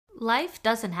Life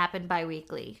doesn't happen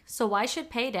bi-weekly, so why should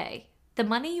payday? The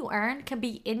money you earn can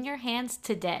be in your hands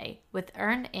today with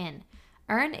EarnIn.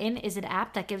 EarnIn is an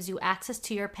app that gives you access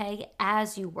to your pay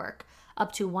as you work,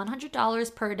 up to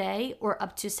 $100 per day or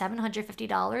up to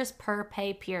 $750 per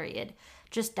pay period.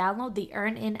 Just download the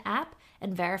EarnIn app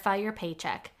and verify your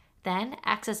paycheck. Then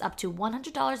access up to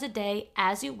 $100 a day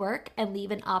as you work and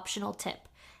leave an optional tip.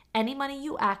 Any money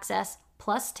you access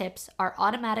plus tips are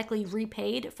automatically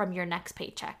repaid from your next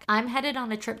paycheck. I'm headed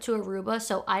on a trip to Aruba,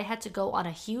 so I had to go on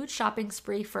a huge shopping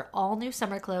spree for all new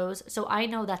summer clothes, so I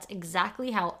know that's exactly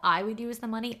how I would use the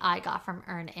money I got from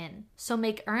EarnIn. So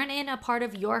make EarnIn a part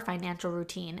of your financial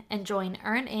routine and join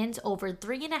EarnIn's over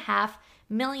 3.5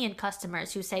 million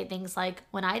customers who say things like,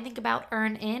 when I think about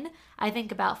EarnIn, I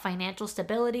think about financial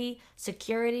stability,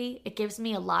 security. It gives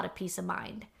me a lot of peace of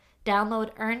mind.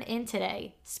 Download EarnIn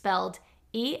today, spelled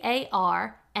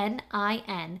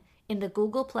EARNIN, in the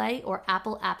Google Play or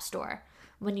Apple App Store.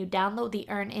 When you download the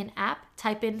EarnIn app,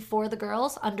 type in For the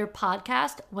Girls under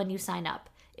podcast when you sign up.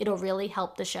 It'll really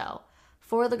help the show.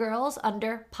 For the Girls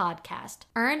under podcast.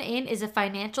 EarnIn is a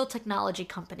financial technology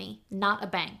company, not a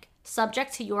bank.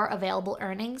 Subject to your available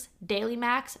earnings, daily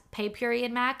max, pay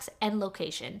period max, and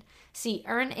location. See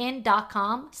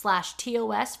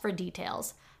earnin.com/TOS for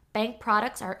details. Bank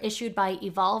products are issued by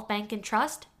Evolve Bank and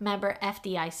Trust, member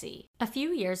FDIC. A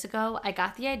few years ago, I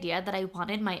got the idea that I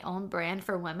wanted my own brand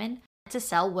for women to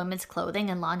sell women's clothing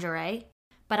and lingerie,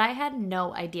 but I had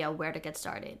no idea where to get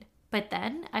started. But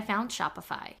then I found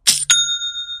Shopify.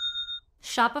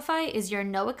 Shopify is your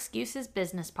no excuses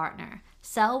business partner.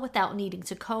 Sell without needing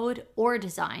to code or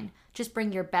design. Just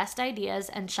bring your best ideas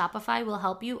and Shopify will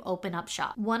help you open up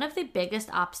shop. One of the biggest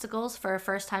obstacles for a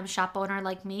first-time shop owner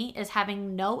like me is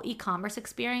having no e-commerce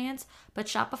experience, but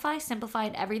Shopify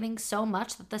simplified everything so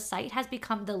much that the site has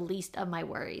become the least of my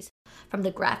worries. From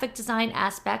the graphic design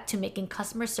aspect to making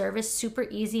customer service super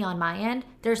easy on my end,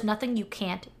 there's nothing you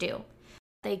can't do.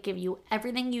 They give you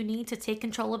everything you need to take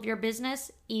control of your business,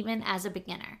 even as a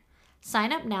beginner.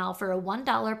 Sign up now for a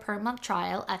 $1 per month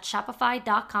trial at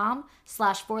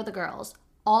shopify.com/forthegirls,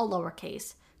 all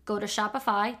lowercase. Go to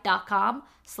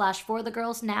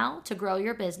shopify.com/forthegirls now to grow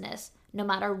your business, no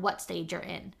matter what stage you're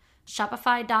in.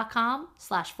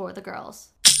 Shopify.com/forthegirls.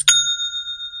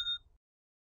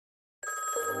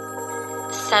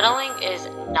 Settling is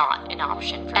not an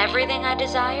option for me. Everything I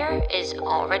desire is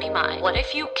already mine. What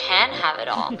if you can have it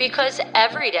all? Because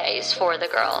every day is for the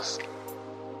girls.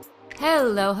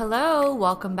 Hello.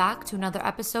 Welcome back to another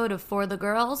episode of For the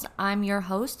Girls. I'm your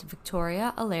host,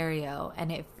 Victoria Alario,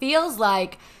 and it feels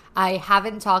like I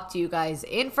haven't talked to you guys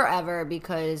in forever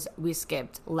because we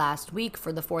skipped last week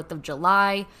for the 4th of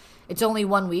July. It's only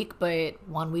 1 week, but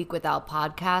 1 week without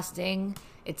podcasting.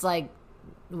 It's like,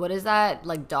 what is that?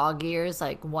 Like dog years,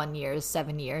 like 1 year,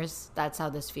 7 years. That's how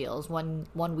this feels. One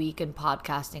week in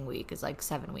podcasting week is like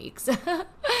 7 weeks.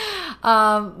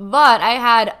 But I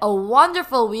had a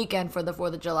wonderful weekend for the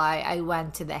 4th of July. I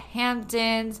went to the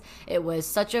Hamptons. It was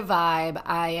such a vibe.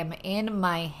 I am in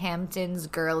my Hamptons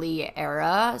girly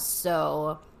era,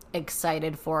 so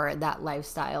excited for that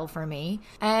lifestyle for me.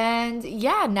 And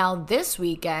yeah, now this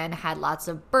weekend had lots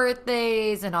of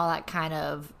birthdays and all that kind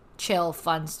of chill,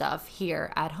 fun stuff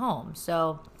here at home.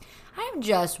 So I'm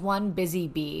just one busy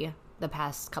bee the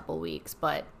past couple weeks,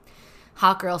 but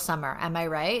hot girl summer, am I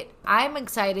right? I'm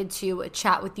excited to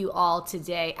chat with you all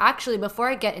today. Actually, before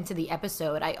I get into the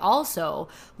episode, I also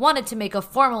wanted to make a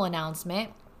formal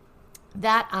announcement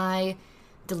that I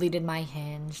deleted my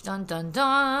Hinge. Dun, dun,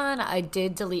 dun. I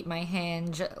did delete my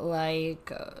Hinge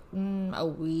like a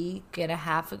week and a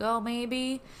half ago,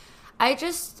 maybe. I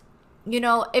just,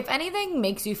 if anything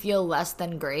makes you feel less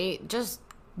than great, just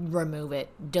remove it,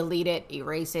 delete it,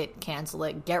 erase it, cancel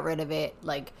it, get rid of it.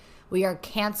 Like, we are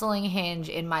canceling Hinge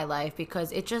in my life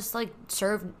because it just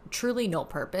served truly no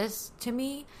purpose to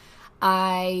me.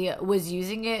 I was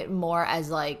using it more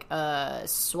as like a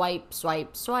swipe,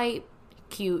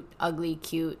 cute, ugly,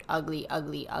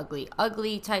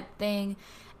 ugly type thing.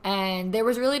 And there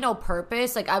was really no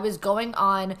purpose. Like, I was going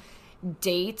on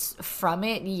dates from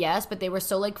it, yes, but they were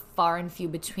so far and few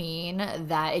between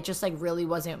that it just really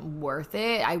wasn't worth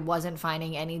it. I wasn't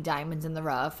finding any diamonds in the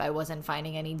rough. I wasn't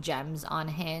finding any gems on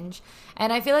Hinge.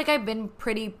 And I feel like I've been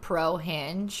pretty pro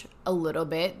Hinge a little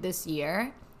bit this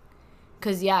year.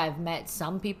 Because, yeah, I've met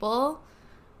some people.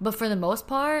 But for the most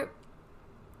part,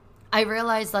 I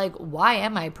realized, why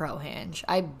am I pro Hinge?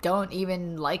 I don't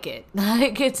even like it.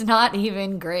 It's not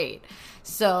even great.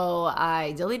 So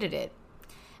I deleted it.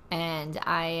 And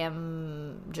I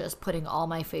am just putting all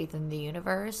my faith in the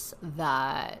universe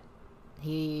that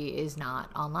he is not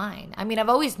online. I mean, I've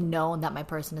always known that my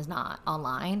person is not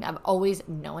online. I've always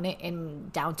known it in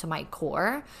down to my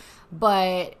core,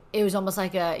 but it was almost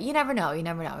like you never know, you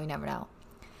never know, you never know.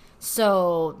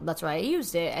 So that's why I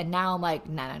used it. And now I'm like,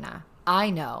 nah.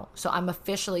 I know. So I'm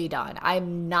officially done.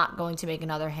 I'm not going to make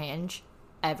another Hinge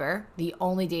ever. The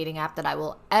only dating app that I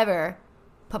will ever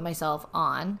put myself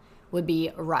on would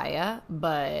be Raya,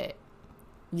 but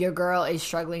your girl is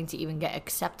struggling to even get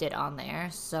accepted on there.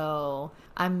 So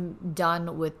I'm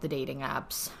done with the dating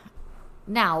apps.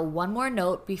 Now, one more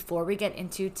note before we get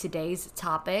into today's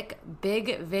topic.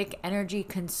 Big Vic Energy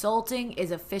Consulting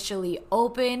is officially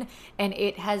open, and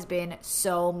it has been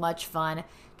so much fun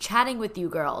chatting with you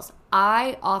girls.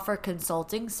 I offer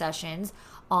consulting sessions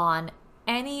on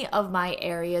any of my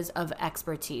areas of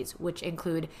expertise, which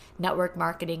include network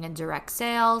marketing and direct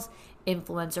sales,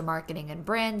 influencer marketing and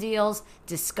brand deals,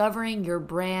 discovering your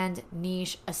brand,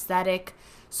 niche, aesthetic,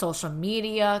 social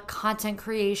media, content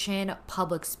creation,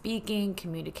 public speaking,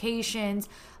 communications,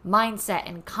 mindset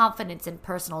and confidence and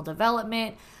personal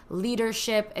development,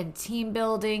 leadership and team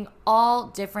building, all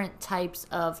different types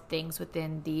of things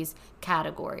within these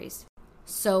categories.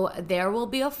 So there will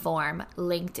be a form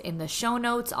linked in the show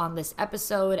notes on this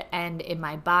episode and in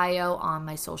my bio on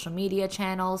my social media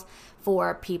channels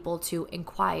for people to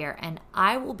inquire. And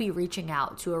I will be reaching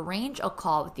out to arrange a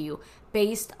call with you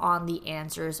based on the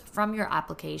answers from your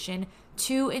application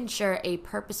to ensure a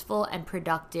purposeful and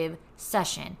productive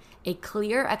session. A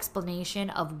clear explanation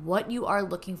of what you are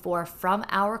looking for from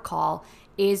our call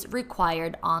is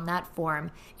required on that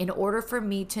form in order for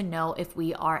me to know if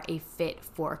we are a fit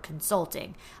for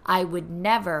consulting. I would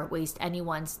never waste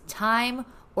anyone's time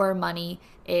or money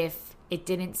if it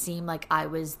didn't seem like I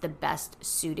was the best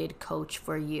suited coach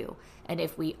for you. And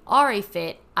if we are a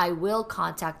fit, I will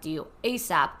contact you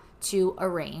ASAP to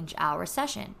arrange our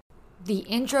session. The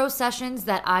intro sessions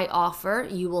that I offer,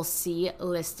 you will see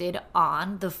listed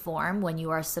on the form when you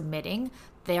are submitting.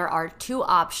 There are 2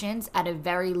 options at a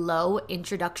very low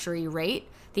introductory rate.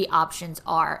 The options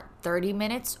are 30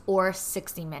 minutes or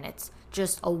 60 minutes,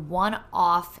 just a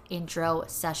one-off intro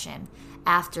session.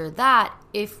 After that,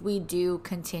 if we do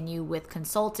continue with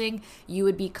consulting, you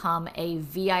would become a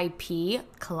VIP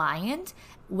client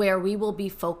where we will be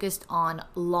focused on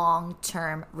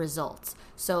long-term results.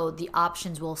 So the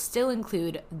options will still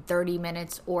include 30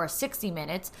 minutes or 60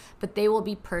 minutes, but they will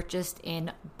be purchased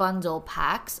in bundle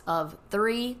packs of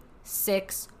 3,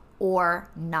 6, or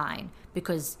 9.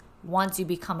 Because once you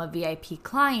become a VIP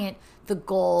client, the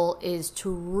goal is to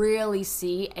really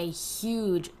see a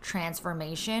huge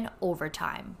transformation over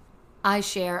time. I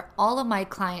share all of my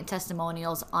client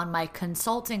testimonials on my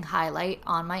consulting highlight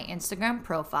on my Instagram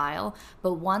profile,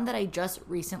 but one that I just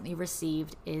recently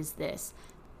received is this.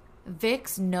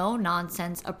 Vic's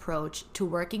no-nonsense approach to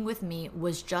working with me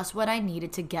was just what I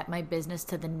needed to get my business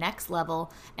to the next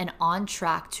level and on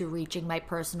track to reaching my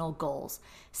personal goals.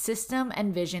 System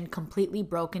and vision completely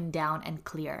broken down and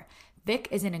clear. Vic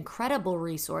is an incredible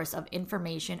resource of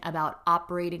information about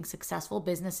operating successful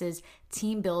businesses,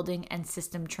 team building, and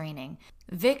system training.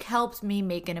 Vic helped me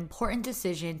make an important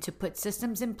decision to put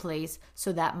systems in place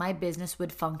so that my business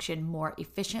would function more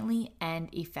efficiently and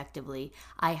effectively.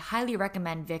 I highly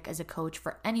recommend Vic as a coach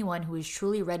for anyone who is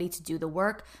truly ready to do the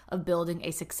work of building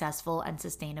a successful and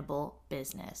sustainable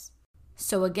business.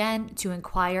 So again, to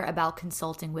inquire about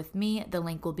consulting with me, the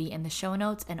link will be in the show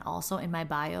notes and also in my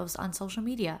bios on social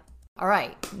media. All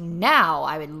right, now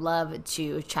I would love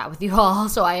to chat with you all.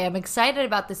 So I am excited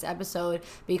about this episode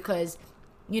because,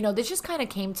 this just kind of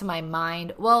came to my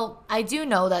mind. Well, I do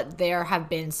know that there have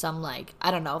been some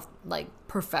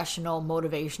professional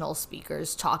motivational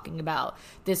speakers talking about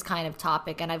this kind of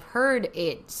topic. And I've heard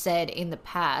it said in the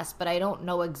past, but I don't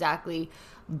know exactly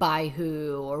by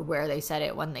who or where they said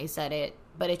it, when they said it.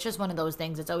 But it's just one of those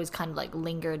things that's always kind of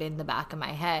lingered in the back of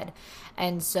my head.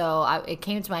 And so it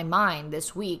came to my mind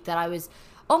this week that I was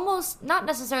almost not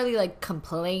necessarily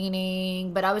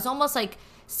complaining, but I was almost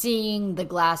seeing the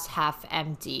glass half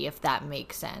empty, if that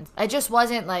makes sense. I just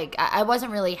wasn't I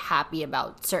wasn't really happy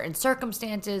about certain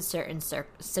circumstances, certain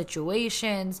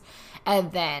situations.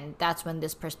 And then that's when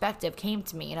this perspective came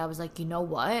to me. And I was like, you know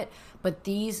what? But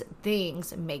these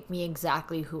things make me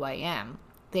exactly who I am.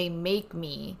 They make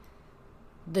me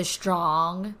the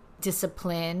strong,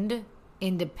 disciplined,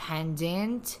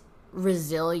 independent,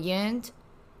 resilient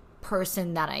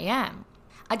person that I am.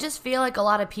 I just feel like a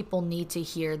lot of people need to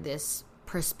hear this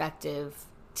perspective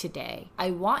today. I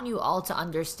want you all to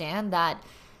understand that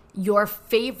your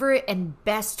favorite and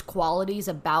best qualities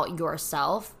about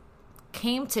yourself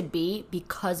came to be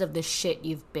because of the shit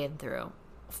you've been through.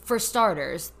 For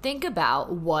starters, think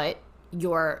about what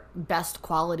your best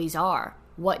qualities are,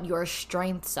 what your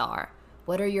strengths are.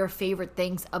 What are your favorite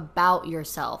things about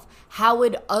yourself? How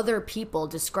would other people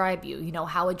describe you? You know,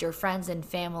 how would your friends and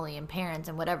family and parents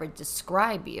and whatever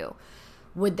describe you?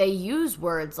 Would they use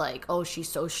words like, oh, she's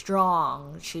so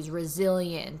strong, she's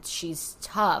resilient, she's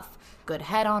tough, good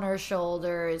head on her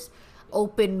shoulders,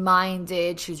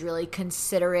 open-minded, she's really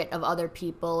considerate of other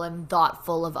people and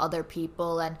thoughtful of other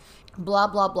people, and blah,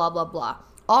 blah, blah, blah, blah.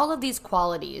 All of these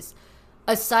qualities,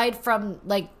 aside from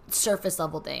like surface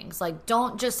level things, like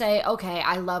don't just say, okay,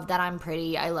 I love that I'm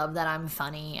pretty, I love that I'm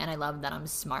funny, and I love that I'm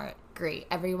smart. Great.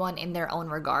 Everyone in their own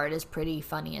regard is pretty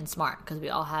funny and smart because we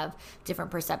all have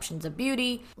different perceptions of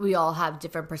beauty. We all have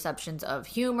different perceptions of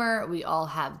humor. We all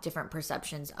have different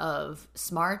perceptions of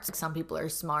smarts. Some people are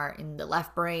smart in the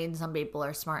left brain. Some people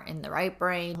are smart in the right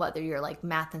brain. Whether you're like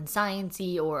math and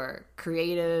sciencey or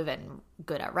creative and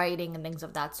good at writing and things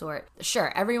of that sort.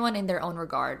 Sure, everyone in their own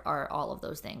regard are all of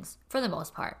those things for the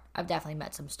most part. I've definitely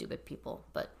met some stupid people,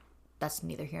 but that's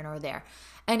neither here nor there.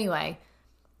 Anyway,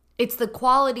 it's the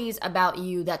qualities about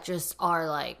you that just are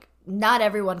like, not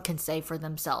everyone can say for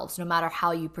themselves, no matter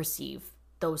how you perceive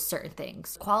those certain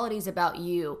things. Qualities about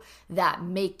you that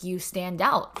make you stand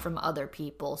out from other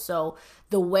people. So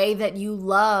the way that you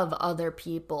love other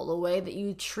people, the way that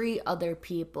you treat other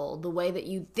people, the way that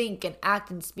you think and act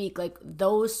and speak, like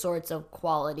those sorts of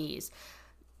qualities.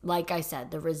 Like I said,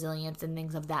 the resilience and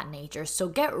things of that nature. So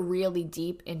get really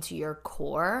deep into your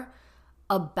core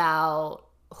about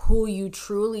who you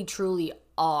truly, truly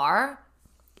are,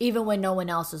 even when no one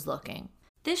else is looking.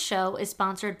 This show is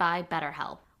sponsored by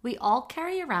BetterHelp. We all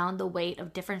carry around the weight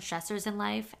of different stressors in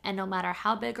life, and no matter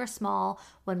how big or small,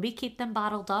 when we keep them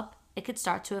bottled up, it could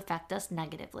start to affect us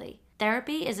negatively.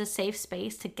 Therapy is a safe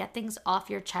space to get things off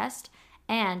your chest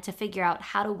and to figure out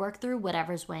how to work through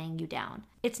whatever's weighing you down.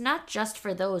 It's not just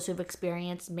for those who've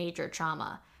experienced major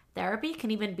trauma. Therapy can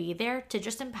even be there to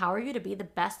just empower you to be the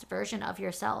best version of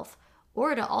yourself,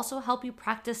 or to also help you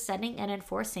practice setting and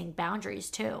enforcing boundaries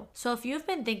too. So if you've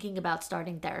been thinking about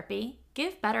starting therapy,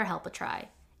 give BetterHelp a try.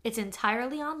 It's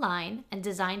entirely online and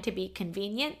designed to be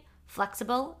convenient,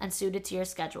 flexible, and suited to your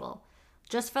schedule.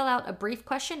 Just fill out a brief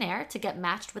questionnaire to get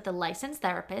matched with a licensed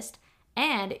therapist,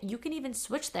 and you can even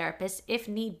switch therapists if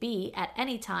need be at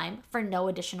any time for no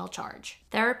additional charge.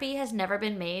 Therapy has never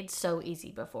been made so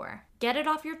easy before. Get it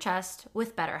off your chest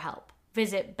with BetterHelp.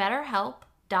 Visit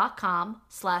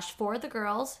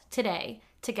BetterHelp.com/forthegirls today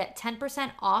to get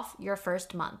 10% off your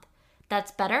first month.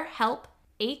 That's BetterHelp,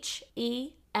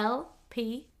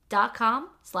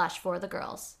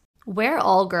 HELP.com/forthegirls. We're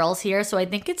all girls here, so I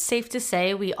think it's safe to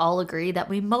say we all agree that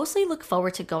we mostly look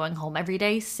forward to going home every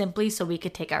day simply so we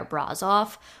could take our bras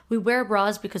off. We wear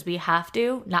bras because we have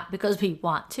to, not because we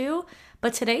want to.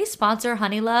 But today's sponsor,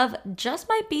 Honeylove, just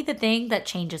might be the thing that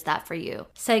changes that for you.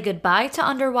 Say goodbye to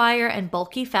underwire and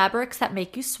bulky fabrics that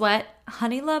make you sweat.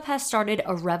 Honeylove has started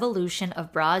a revolution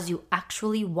of bras you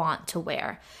actually want to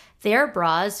wear. Their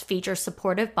bras feature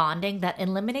supportive bonding that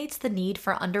eliminates the need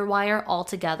for underwire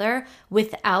altogether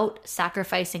without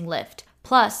sacrificing lift.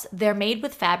 Plus, they're made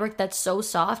with fabric that's so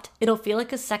soft, it'll feel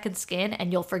like a second skin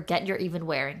and you'll forget you're even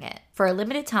wearing it. For a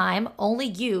limited time, only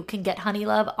you can get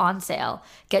Honeylove on sale.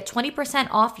 Get 20%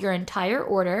 off your entire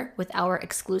order with our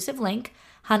exclusive link,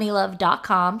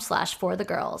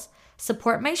 honeylove.com/forthegirls.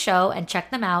 Support my show and check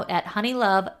them out at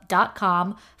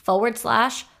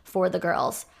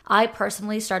honeylove.com/forthegirls. I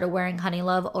personally started wearing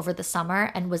Honeylove over the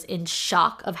summer and was in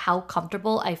shock of how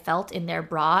comfortable I felt in their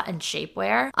bra and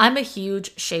shapewear. I'm a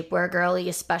huge shapewear girly,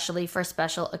 especially for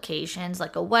special occasions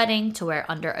like a wedding, to wear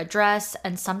under a dress,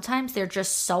 and sometimes they're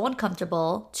just so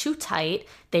uncomfortable, too tight,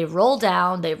 they roll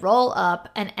down, they roll up,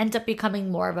 and end up becoming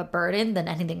more of a burden than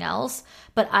anything else.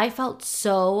 But I felt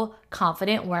so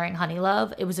confident wearing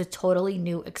Honeylove. It was a totally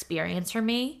new experience for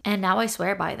me, and now I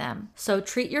swear by them. So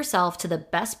treat yourself to the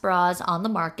best bras on the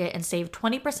market and save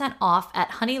 20% off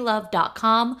at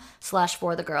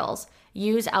honeylove.com/forthegirls.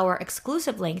 Use our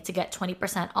exclusive link to get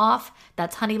 20% off.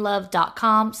 That's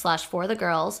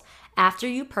honeylove.com/forthegirls. After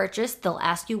you purchase, they'll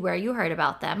ask you where you heard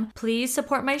about them. Please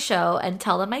support my show and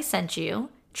tell them I sent you.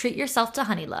 Treat yourself to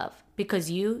Honeylove because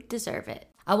you deserve it.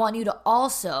 I want you to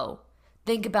also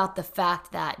think about the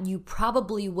fact that you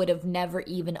probably would have never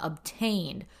even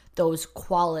obtained those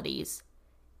qualities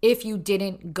if you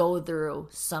didn't go through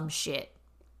some shit.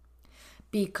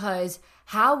 Because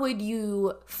how would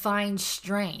you find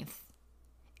strength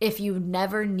if you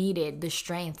never needed the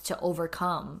strength to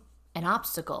overcome an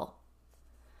obstacle?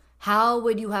 How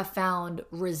would you have found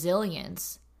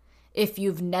resilience if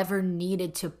you've never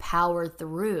needed to power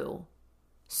through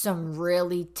some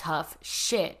really tough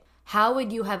shit? How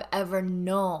would you have ever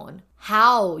known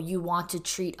how you want to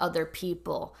treat other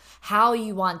people, how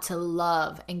you want to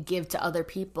love and give to other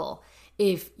people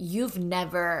if you've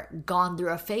never gone through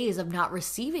a phase of not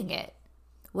receiving it?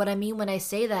 What I mean when I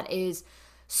say that is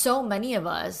so many of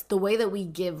us, the way that we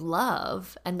give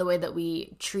love and the way that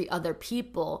we treat other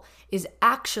people is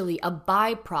actually a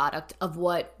byproduct of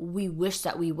what we wish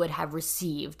that we would have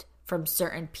received from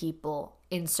certain people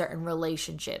in certain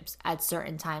relationships at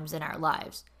certain times in our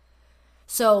lives.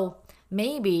 So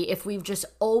maybe if we've just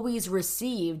always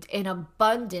received an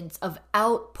abundance of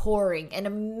outpouring and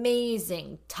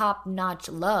amazing top-notch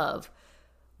love,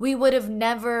 we would have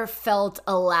never felt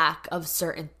a lack of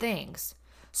certain things.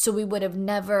 So we would have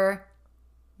never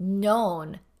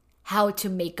known how to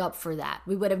make up for that.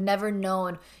 We would have never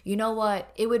known, you know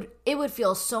what, it would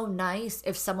feel so nice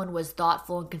if someone was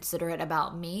thoughtful and considerate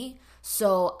about me.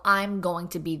 So I'm going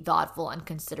to be thoughtful and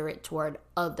considerate toward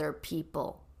other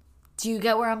people. Do you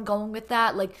get where I'm going with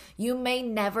that? Like, you may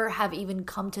never have even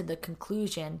come to the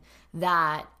conclusion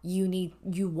that you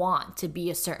want to be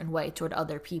a certain way toward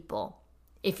other people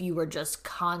if you were just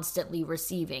constantly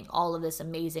receiving all of this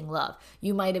amazing love.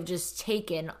 You might have just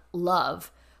taken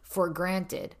love for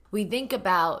granted. We think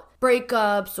about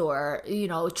breakups or,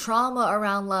 trauma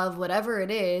around love, whatever it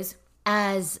is,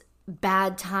 as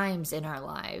bad times in our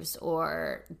lives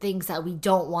or things that we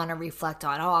don't want to reflect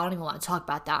on. Oh, I don't even want to talk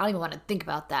about that. I don't even want to think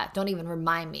about that. Don't even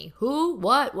remind me. Who?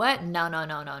 What?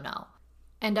 No.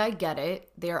 And I get it.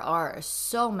 There are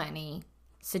so many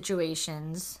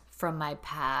situations from my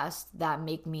past that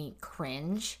make me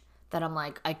cringe, that I'm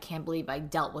like, I can't believe I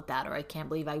dealt with that, or I can't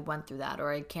believe I went through that, or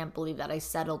I can't believe that I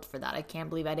settled for that. I can't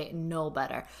believe I didn't know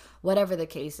better. Whatever the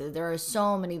case is, there are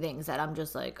so many things that I'm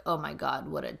just like, oh my God,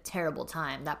 what a terrible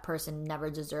time. That person never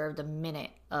deserved a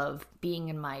minute of being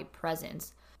in my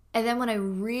presence. And then when I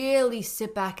really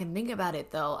sit back and think about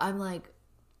it though, I'm like,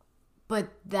 but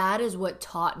that is what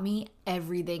taught me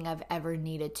everything I've ever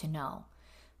needed to know.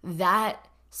 That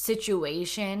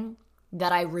situation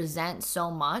that I resent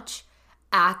so much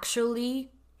actually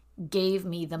gave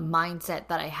me the mindset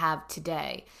that I have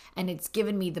today. And it's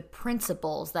given me the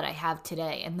principles that I have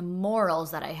today and the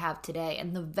morals that I have today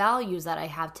and the values that I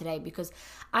have today, because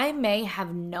I may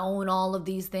have known all of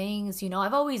these things.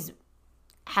 I've always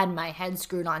had my head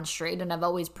screwed on straight and I've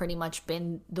always pretty much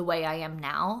been the way I am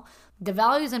now. The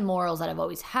values and morals that I've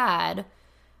always had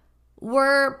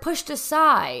were pushed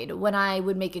aside when I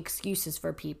would make excuses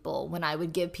for people, when I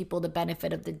would give people the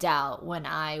benefit of the doubt, when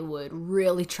I would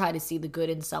really try to see the good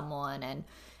in someone, and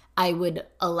I would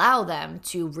allow them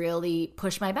to really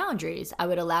push my boundaries. I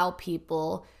would allow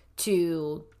people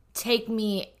to take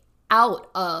me out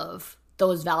of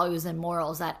those values and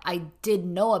morals that I did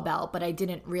know about, but I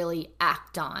didn't really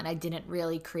act on. I didn't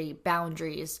really create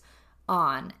boundaries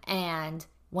on. And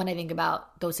when I think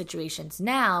about those situations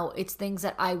now, it's things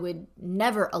that I would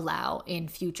never allow in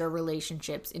future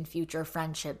relationships, in future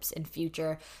friendships, in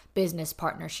future business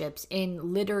partnerships,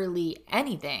 in literally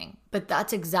anything. But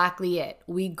that's exactly it.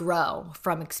 We grow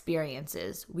from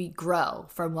experiences. We grow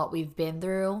from what we've been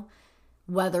through,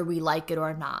 whether we like it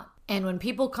or not. And when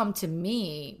people come to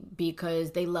me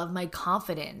because they love my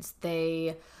confidence,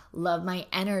 they love my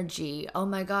energy, oh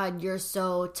my God, you're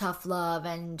so tough love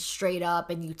and straight up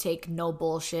and you take no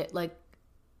bullshit. Like,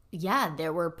 yeah,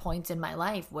 there were points in my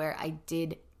life where I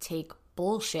did take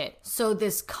bullshit. So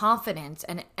this confidence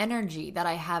and energy that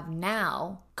I have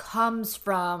now comes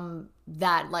from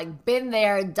that, like, been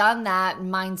there, done that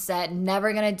mindset,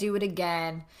 never gonna do it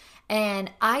again.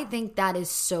 And I think that is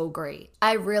so great.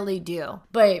 I really do.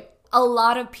 But a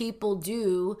lot of people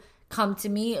do come to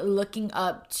me looking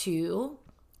up to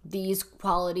these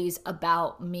qualities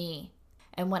about me.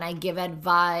 And when I give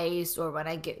advice or when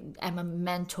I'm a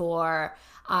mentor,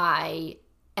 I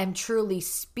am truly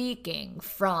speaking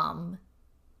from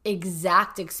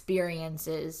exact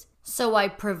experiences. So I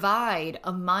provide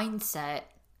a mindset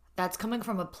that's coming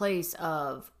from a place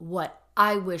of what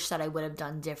I wish that I would have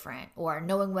done different, or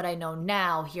knowing what I know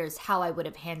now, here's how I would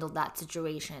have handled that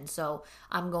situation. So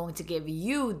I'm going to give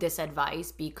you this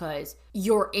advice because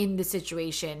you're in the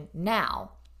situation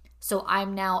now. So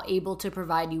I'm now able to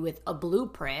provide you with a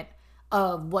blueprint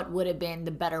of what would have been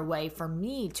the better way for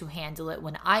me to handle it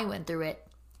when I went through it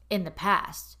in the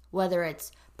past, whether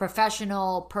it's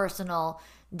professional, personal,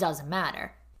 doesn't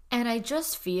matter. And I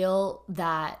just feel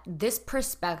that this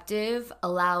perspective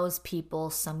allows people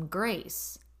some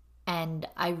grace. And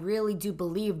I really do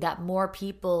believe that more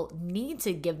people need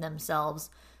to give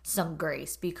themselves some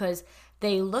grace, because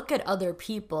they look at other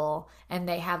people and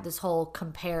they have this whole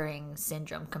comparison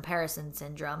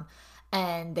syndrome.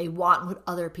 and they want what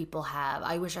other people have.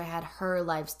 I wish I had her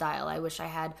lifestyle. I wish I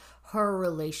had her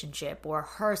relationship or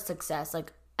her success.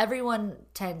 Like, everyone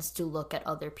tends to look at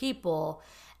other people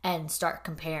and start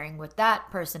comparing what that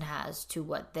person has to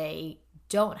what they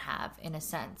don't have, in a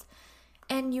sense.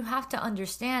 And you have to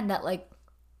understand that, like,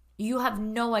 you have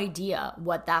no idea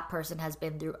what that person has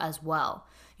been through as well.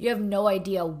 You have no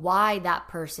idea why that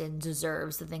person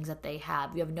deserves the things that they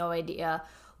have. You have no idea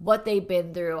what they've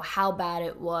been through, how bad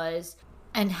it was,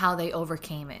 and how they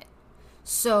overcame it.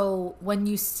 So when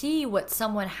you see what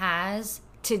someone has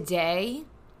today,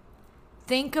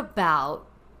 think about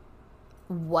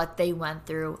what they went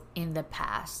through in the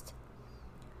past.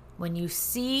 When you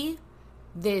see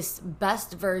this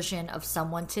best version of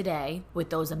someone today with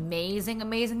those amazing,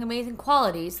 amazing, amazing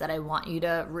qualities that I want you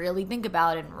to really think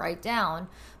about and write down,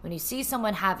 when you see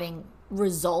someone having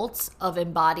results of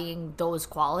embodying those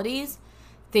qualities,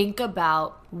 think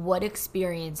about what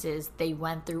experiences they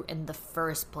went through in the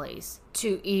first place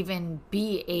to even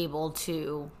be able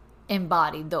to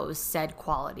embody those said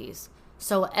qualities.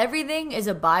 So everything is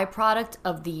a byproduct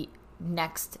of the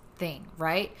next thing,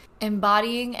 right?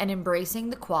 Embodying and embracing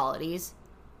the qualities,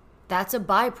 that's a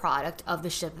byproduct of the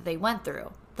shit that they went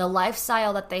through. The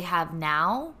lifestyle that they have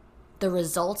now, the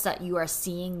results that you are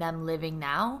seeing them living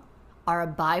now, are a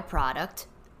byproduct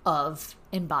of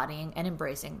embodying and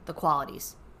embracing the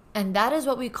qualities. And that is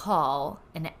what we call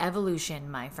an evolution,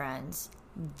 my friends.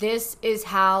 This is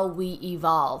how we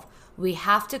evolve. We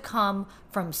have to come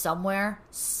from somewhere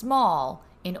small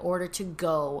in order to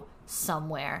go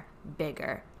somewhere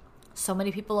bigger. So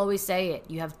many people always say it.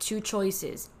 You have two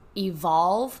choices: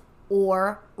 evolve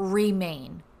or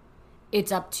remain.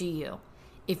 It's up to you.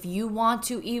 If you want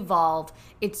to evolve,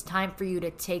 it's time for you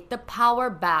to take the power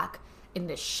back in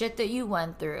the shit that you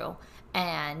went through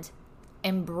and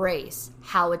embrace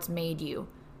how it's made you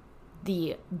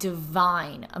the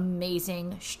divine,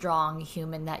 amazing, strong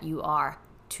human that you are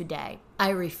today. I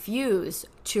refuse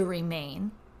to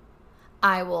remain.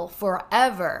 I will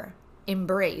forever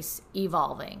embrace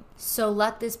evolving. So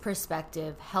let this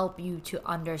perspective help you to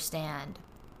understand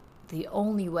the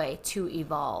only way to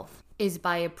evolve is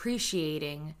by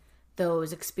appreciating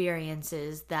those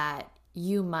experiences that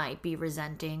you might be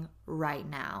resenting right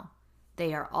now.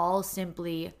 They are all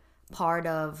simply part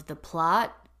of the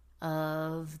plot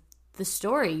of the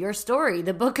story, your story,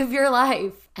 the book of your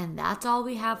life. And that's all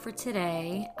we have for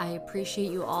today. I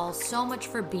appreciate you all so much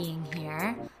for being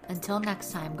here. Until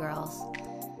next time, girls.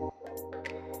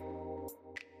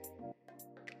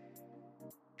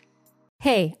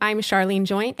 Hey, I'm Charlene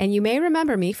Joint, and you may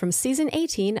remember me from season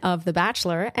 18 of The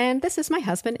Bachelor, and this is my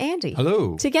husband, Andy.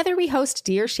 Hello. Together we host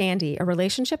Dear Shandy, a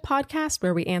relationship podcast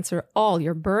where we answer all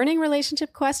your burning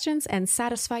relationship questions and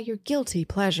satisfy your guilty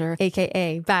pleasure,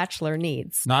 aka Bachelor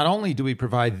needs. Not only do we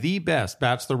provide the best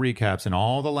Bachelor recaps in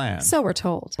all the land, So we're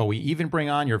told. but we even bring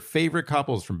on your favorite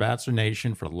couples from Bachelor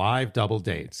Nation for live double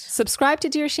dates. Subscribe to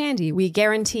Dear Shandy. We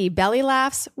guarantee belly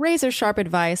laughs, razor sharp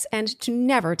advice, and to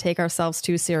never take ourselves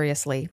too seriously.